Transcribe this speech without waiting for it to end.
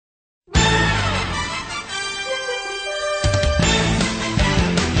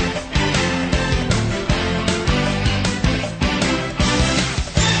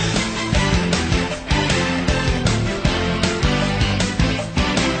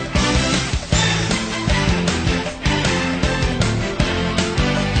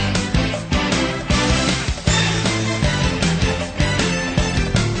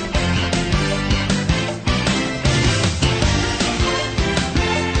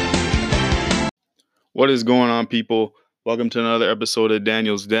What is going on, people? Welcome to another episode of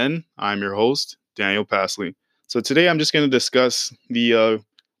Daniel's Den. I'm your host, Daniel Pasley. So today I'm just going to discuss the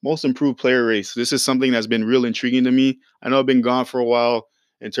most improved player race. This is something that's been real intriguing to me. I know I've been gone for a while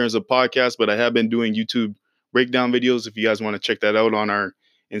in terms of podcasts, but I have been doing YouTube breakdown videos. If you guys want to check that out on our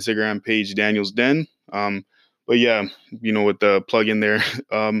Instagram page, Daniel's Den. But yeah, with the plug in there,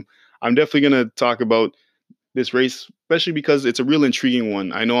 I'm definitely going to talk about this race, especially because it's a real intriguing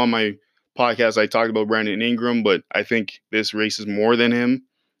one. I know on my podcast I talked about Brandon Ingram, but I think this race is more than him.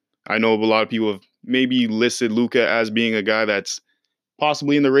 I know a lot of people have maybe listed Luka as being a guy that's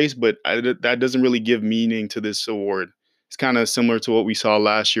possibly in the race, but that doesn't really give meaning to this award. It's kind of similar to what we saw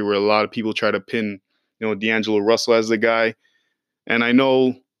last year, where a lot of people try to pin, D'Angelo Russell as the guy. And I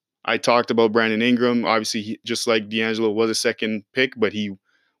know I talked about Brandon Ingram. Obviously, just like D'Angelo was a second pick, but he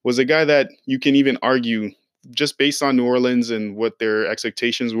was a guy that you can even argue just based on New Orleans and what their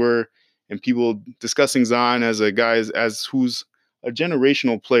expectations were, and people discussing Zion as a guy as who's a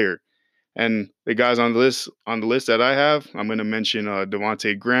generational player. And the guys on the list that I have, I'm going to mention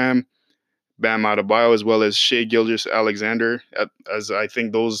Devontae Graham, Bam Adebayo, as well as Shea Gilgeous-Alexander, as I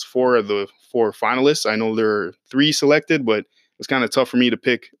think those four are the four finalists. I know there are three selected, but it's kind of tough for me to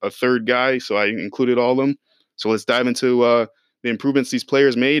pick a third guy, so I included all of them. So let's dive into the improvements these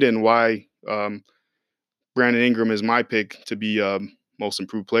players made and why Brandon Ingram is my pick to be most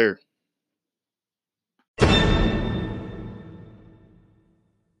improved player.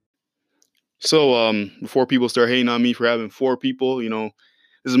 So before people start hating on me for having four people, this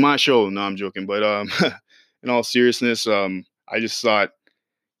is my show. No, I'm joking. But in all seriousness, I just thought,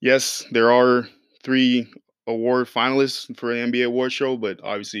 yes, there are three award finalists for the NBA award show, but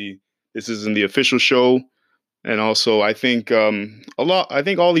obviously this isn't the official show. And also, I think I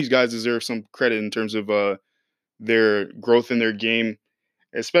think all these guys deserve some credit in terms of their growth in their game.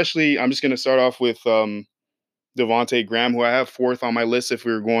 Especially, I'm just going to start off with Devontae Graham, who I have fourth on my list if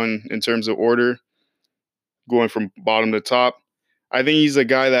we were going in terms of order, going from bottom to top. I think he's a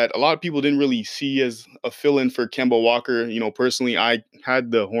guy that a lot of people didn't really see as a fill-in for Kemba Walker. Personally, I had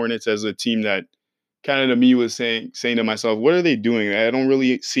the Hornets as a team that kind of to me was saying to myself, what are they doing? I don't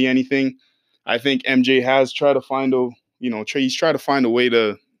really see anything. I think MJ has tried to find he's tried to find a way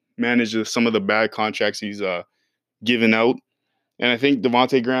to manage some of the bad contracts he's given out. And I think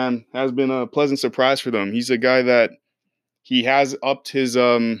Devontae Graham has been a pleasant surprise for them. He's a guy that he has upped his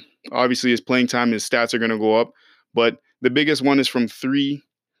obviously his playing time, his stats are going to go up, but the biggest one is from three.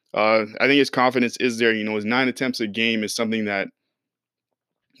 I think his confidence is there. His 9 attempts a game is something that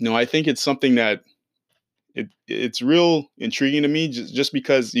I think it's something that it's real intriguing to me just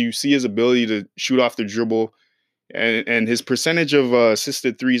because you see his ability to shoot off the dribble, and his percentage of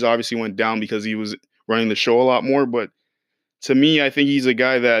assisted threes obviously went down because he was running the show a lot more. But to me, I think he's a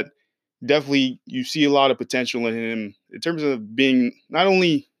guy that definitely you see a lot of potential in him in terms of being not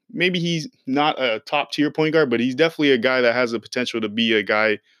only maybe he's not a top tier point guard, but he's definitely a guy that has the potential to be a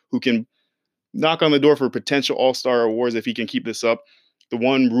guy who can knock on the door for potential all-star awards if he can keep this up. The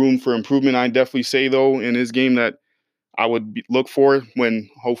one room for improvement I definitely say though in his game that I would look for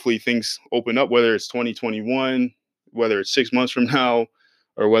when hopefully things open up, whether it's 2021, whether it's 6 months from now,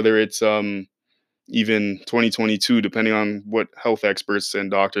 or whether it's even 2022, depending on what health experts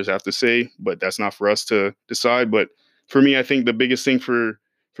and doctors have to say. But that's not for us to decide. But for me, I think the biggest thing for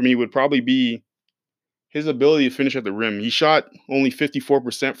me would probably be his ability to finish at the rim. He shot only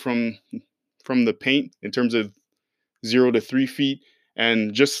 54% from the paint in terms of 0 to 3 feet.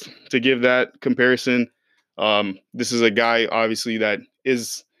 And just to give that comparison, this is a guy obviously that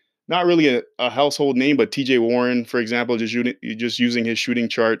is not really a household name, but TJ Warren, for example, just using his shooting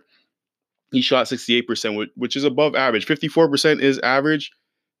chart, he shot 68%, which is above average. 54% is average.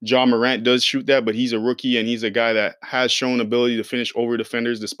 John Morant does shoot that, but he's a rookie and he's a guy that has shown ability to finish over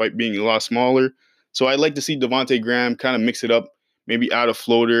defenders despite being a lot smaller. So I'd like to see Devontae Graham kind of mix it up, maybe add a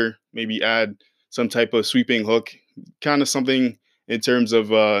floater, maybe add some type of sweeping hook, kind of something in terms of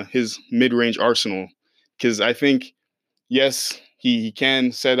his mid-range arsenal. Because I think, yes, he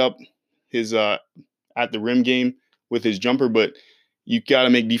can set up his at the rim game with his jumper, but you got to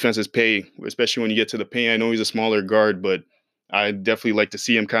make defenses pay, especially when you get to the paint. I know he's a smaller guard, but I definitely like to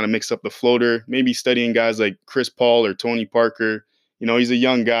see him kind of mix up the floater, maybe studying guys like Chris Paul or Tony Parker. He's a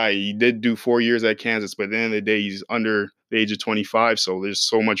young guy. He did do 4 years at Kansas, but at the end of the day, he's under the age of 25, so there's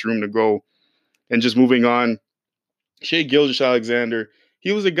so much room to go. And just moving on, Shea Gilgeous-Alexander,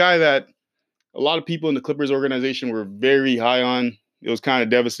 he was a guy that a lot of people in the Clippers organization were very high on. It was kind of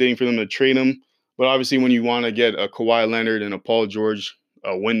devastating for them to trade him. But obviously, when you want to get a Kawhi Leonard and a Paul George,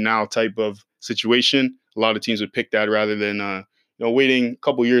 a win now type of situation, a lot of teams would pick that rather than waiting a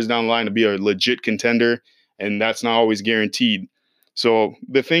couple years down the line to be a legit contender, and that's not always guaranteed. So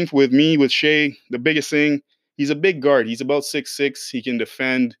the thing with me with Shea, the biggest thing, he's a big guard. He's about 6'6". He can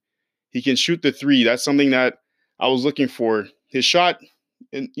defend. He can shoot the three. That's something that I was looking for. His shot,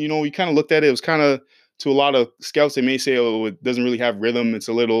 and you kind of looked at it. It was kind of, to a lot of scouts, they may say, "Oh, it doesn't really have rhythm. It's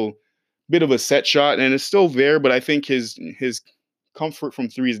a little bit of a set shot," and it's still there. But I think his comfort from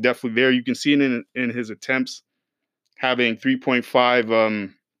three is definitely there. You can see it in his attempts, having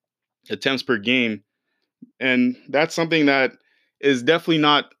 3.5 attempts per game, and that's something that is definitely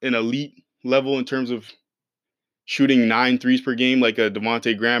not an elite level in terms of shooting 9 threes per game like a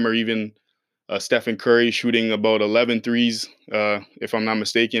Devontae Graham or even Stephen Curry shooting about 11 threes, if I'm not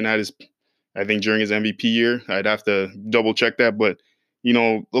mistaken, I think during his MVP year. I'd have to double check that, but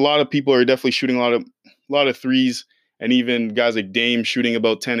a lot of people are definitely shooting a lot of threes, and even guys like Dame shooting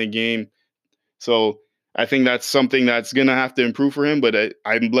about 10 a game. So I think that's something that's gonna have to improve for him. But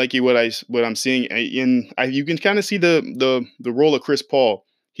I'm liking what I'm seeing. You can kind of see the role of Chris Paul.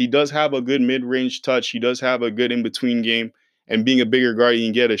 He does have a good mid range touch. He does have a good in between game. And being a bigger guard, he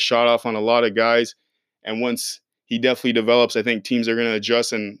can get a shot off on a lot of guys. And once he definitely develops, I think teams are going to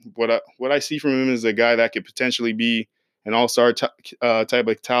adjust. And what I see from him is a guy that could potentially be an all-star type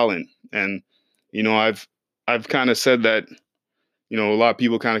of talent. And I've kind of said that a lot of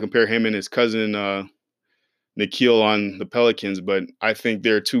people kind of compare him and his cousin Nikhil on the Pelicans, but I think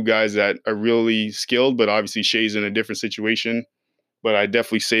there are two guys that are really skilled, but obviously Shea's in a different situation. But I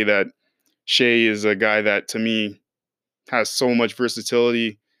definitely say that Shea is a guy that, to me, has so much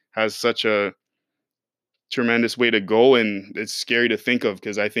versatility, has such a tremendous way to go, and it's scary to think of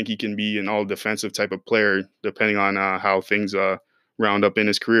because I think he can be an all defensive type of player depending on how things round up in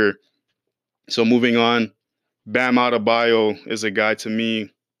his career. So moving on, Bam Adebayo is a guy, to me,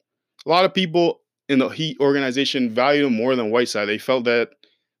 a lot of people in the Heat organization value him more than Whiteside. They felt that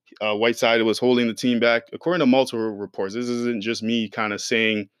Whiteside was holding the team back. According to multiple reports, this isn't just me kind of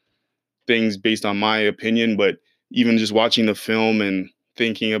saying things based on my opinion, but even just watching the film and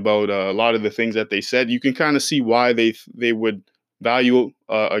thinking about a lot of the things that they said, you can kind of see why they would value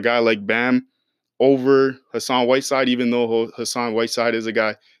a guy like Bam over Hassan Whiteside, even though Hassan Whiteside is a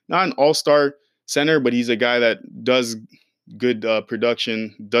guy, not an all-star center, but he's a guy that does good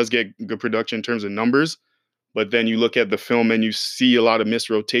production, does get good production in terms of numbers. But then you look at the film and you see a lot of missed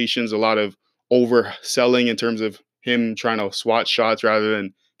rotations, a lot of overselling in terms of him trying to swat shots rather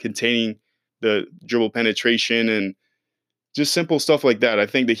than containing the dribble penetration and just simple stuff like that. I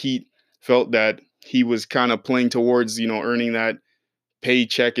think the Heat felt that he was kind of playing towards, earning that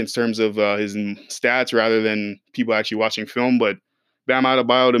paycheck in terms of his stats rather than people actually watching film. But Bam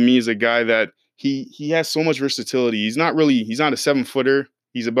Adebayo, to me, is a guy that he has so much versatility. He's not a 7-footer.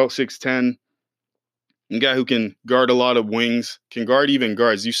 He's about 6'10". A guy who can guard a lot of wings, can guard even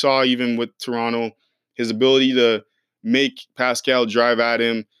guards. You saw even with Toronto, his ability to make Pascal drive at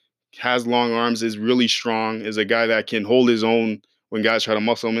him, has long arms, is really strong, is a guy that can hold his own when guys try to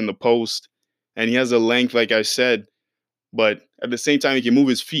muscle him in the post. And he has a length, like I said, but at the same time, he can move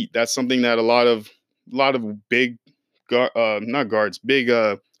his feet. That's something that a lot of big, not guards, big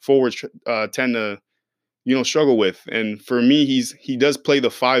forwards tend to struggle with. And for me, he does play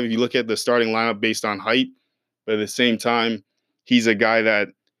the five if you look at the starting lineup based on height. But at the same time, he's a guy that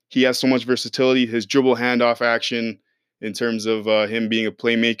he has so much versatility. His dribble handoff action in terms of him being a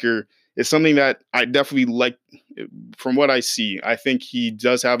playmaker is something that I definitely like from what I see. I think he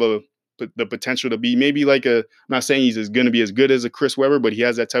does have the potential to be maybe like I'm not saying he's going to be as good as a Chris Webber, but he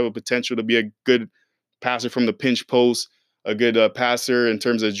has that type of potential to be a good passer from the pinch post, a good passer in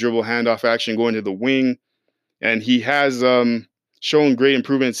terms of dribble handoff action going to the wing. And he has shown great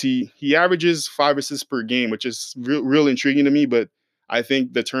improvements. He averages 5 assists per game, which is real intriguing to me. But I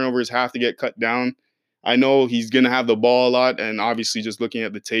think the turnovers have to get cut down. I know he's going to have the ball a lot, and obviously just looking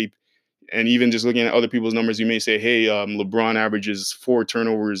at the tape and even just looking at other people's numbers, you may say, hey, LeBron averages 4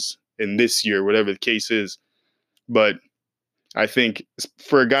 turnovers in this year, whatever the case is. But I think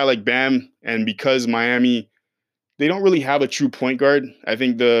for a guy like Bam, and because Miami, they don't really have a true point guard. I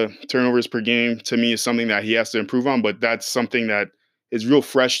think the turnovers per game to me is something that he has to improve on, but that's something that is real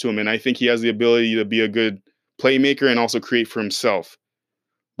fresh to him. And I think he has the ability to be a good playmaker and also create for himself.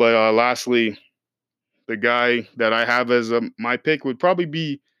 But lastly, the guy that I have as my pick would probably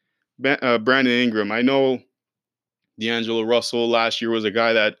be Brandon Ingram. I know D'Angelo Russell last year was a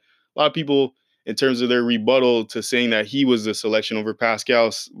guy that a lot of people, in terms of their rebuttal to saying that he was the selection over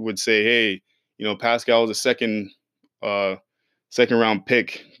Pascal, would say, hey, Pascal was a second round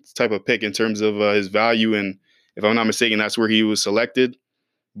pick type of pick in terms of his value. And if I'm not mistaken, that's where he was selected.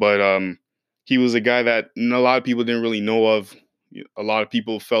 But he was a guy that a lot of people didn't really know of A lot of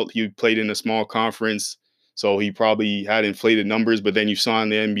people felt he played in a small conference, so he probably had inflated numbers. But then you saw in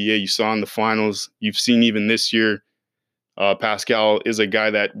the NBA, you saw in the finals, you've seen even this year, Pascal is a guy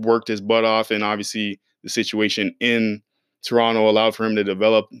that worked his butt off, and obviously the situation in Toronto allowed for him to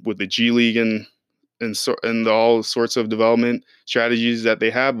develop with the G League and all sorts of development strategies that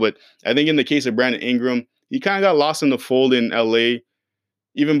they have. But I think in the case of Brandon Ingram, he kind of got lost in the fold in LA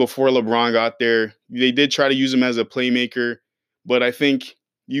even before LeBron got there. They did try to use him as a playmaker, but I think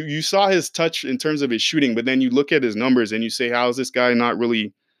you saw his touch in terms of his shooting, but then you look at his numbers and you say, how is this guy not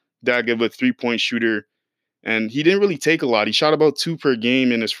really that good of a 3-point shooter? And he didn't really take a lot. He shot about 2 per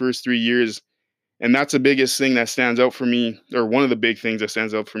game in his first 3 years. And that's the biggest thing that stands out for me, or one of the big things that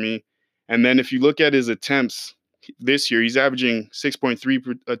stands out for me. And then if you look at his attempts this year, he's averaging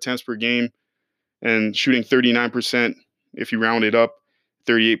 6.3 attempts per game and shooting 39% if you round it up,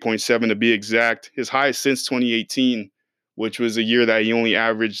 38.7 to be exact. His highest since 2018, which was a year that he only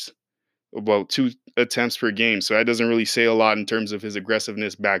averaged about 2 attempts per game. So that doesn't really say a lot in terms of his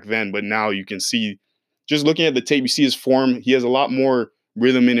aggressiveness back then. But now you can see, just looking at the tape, you see his form. He has a lot more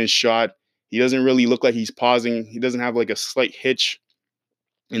rhythm in his shot. He doesn't really look like he's pausing. He doesn't have like a slight hitch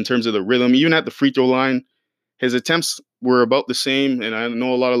in terms of the rhythm. Even at the free throw line, his attempts were about the same. And I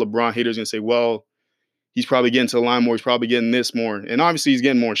know a lot of LeBron haters are going to say, well, he's probably getting to the line more. He's probably getting this more. And obviously he's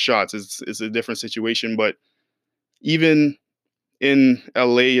getting more shots. It's a different situation. But even in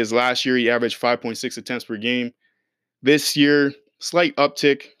LA, his last year, he averaged 5.6 attempts per game. This year, slight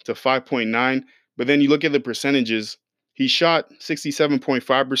uptick to 5.9. But then you look at the percentages, he shot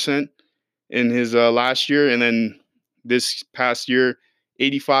 67.5% in his last year. And then this past year,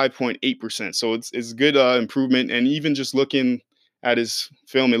 85.8%. So it's good improvement. And even just looking at his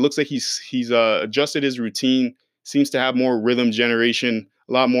film, it looks like he's adjusted his routine, seems to have more rhythm generation,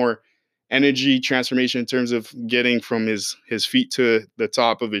 a lot more energy transformation in terms of getting from his feet to the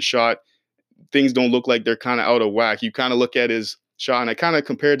top of his shot. Things don't look like they're kind of out of whack. You kind of look at his shot, and I kind of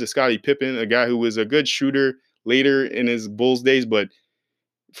compared to Scottie Pippen, a guy who was a good shooter later in his Bulls days, but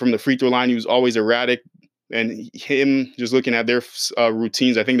from the free throw line, he was always erratic. And him just looking at their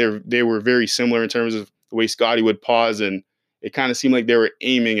routines, I think they were very similar in terms of the way Scottie would pause, and it kind of seemed like they were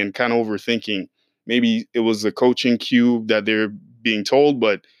aiming and kind of overthinking. Maybe it was the coaching cue that they're being told,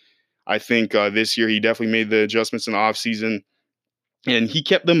 but I think this year he definitely made the adjustments in the offseason, and he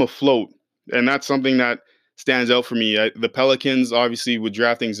kept them afloat. And that's something that stands out for me. The Pelicans, obviously, with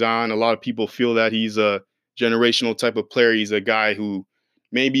drafting Zion, a lot of people feel that he's a generational type of player. He's a guy who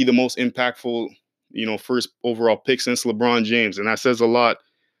may be the most impactful, first overall pick since LeBron James, and that says a lot.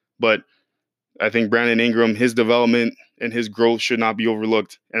 But I think Brandon Ingram, his development and his growth should not be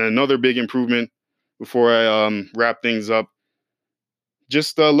overlooked. And another big improvement before I wrap things up,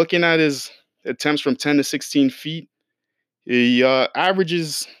 just looking at his attempts from 10 to 16 feet, he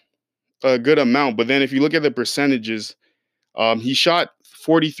averages a good amount. But then if you look at the percentages, he shot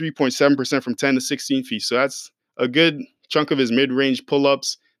 43.7% from 10 to 16 feet. So that's a good chunk of his mid-range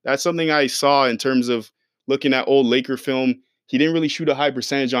pull-ups. That's something I saw in terms of looking at old Laker film. He didn't really shoot a high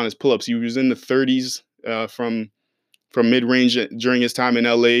percentage on his pull-ups. He was in the 30s from mid-range during his time in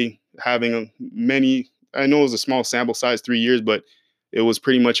LA, having many. I know it was a small sample size, 3 years, but it was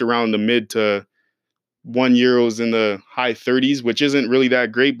pretty much around the mid to 1 year. It was in the high 30s, which isn't really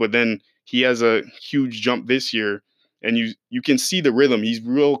that great. But then he has a huge jump this year, and you can see the rhythm. He's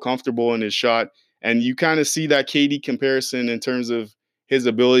real comfortable in his shot, and you kind of see that KD comparison in terms of his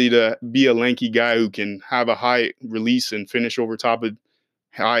ability to be a lanky guy who can have a high release and finish over top of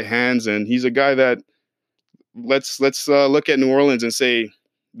high hands. And he's a guy that let's look at New Orleans and say,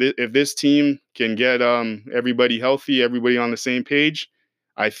 if this team can get everybody healthy, everybody on the same page,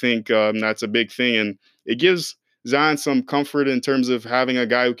 I think that's a big thing, and it gives Zion some comfort in terms of having a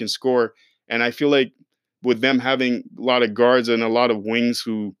guy who can score. And I feel like with them having a lot of guards and a lot of wings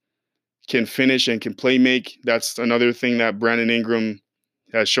who can finish and can play make, that's another thing that Brandon Ingram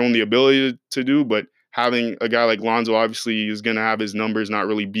has shown the ability to do. But having a guy like Lonzo obviously is going to have his numbers not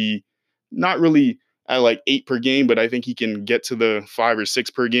really at like 8 per game, but I think he can get to the 5 or 6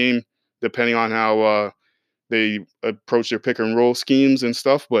 per game, depending on how they approach their pick and roll schemes and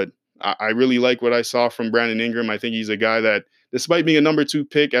stuff. But I really like what I saw from Brandon Ingram. I think he's a guy that, despite being a number 2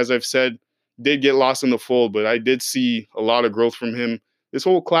 pick, as I've said, did get lost in the fold, but I did see a lot of growth from him. This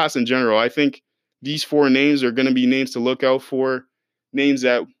whole class in general, I think these 4 names are going to be names to look out for, names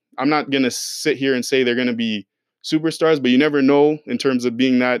that I'm not going to sit here and say they're going to be superstars, but you never know in terms of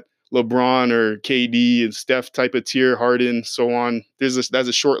being that LeBron or KD and Steph type of tier, Harden, so on. That's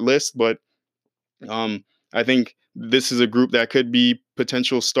a short list, but I think this is a group that could be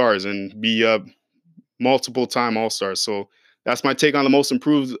potential stars and be multiple time All-Stars. So that's my take on the Most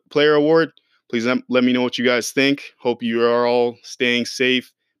Improved Player Award. Please let me know what you guys think. Hope you are all staying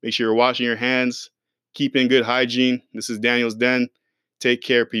safe. Make sure you're washing your hands. Keep in good hygiene. This is Daniel's Den. Take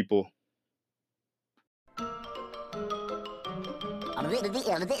care, people.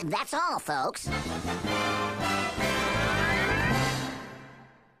 That's all, folks.